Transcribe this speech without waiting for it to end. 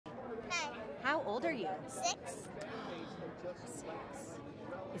How old are you? 6. 6.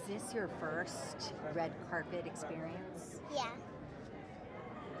 Is this your first red carpet experience? Yeah.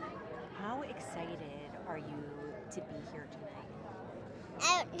 How excited are you to be here tonight?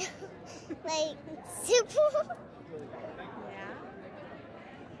 I don't know. Like, super. Yeah.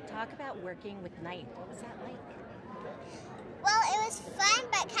 Talk about working with Night. What was that like? Well, it was fun,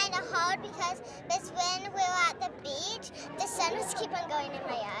 but kind of hard because when we were at the beach, the sun was keep on going in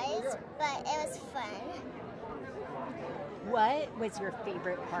my eyes, but it was fun. What was your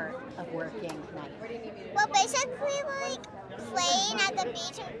favorite part of working Night? Well, basically, like, playing at the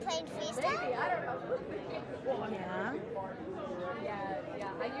beach and playing freestyle. Yeah.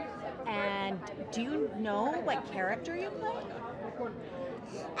 And do you know what character you play?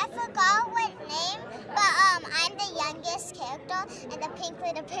 I forgot what name, but I'm the youngest character and the Pink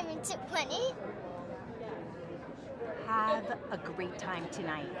Little Pigment Bunny. Have a great time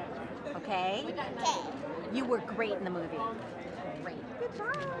tonight, okay? Okay. You were great in the movie. Great. Good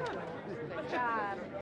job. Good job.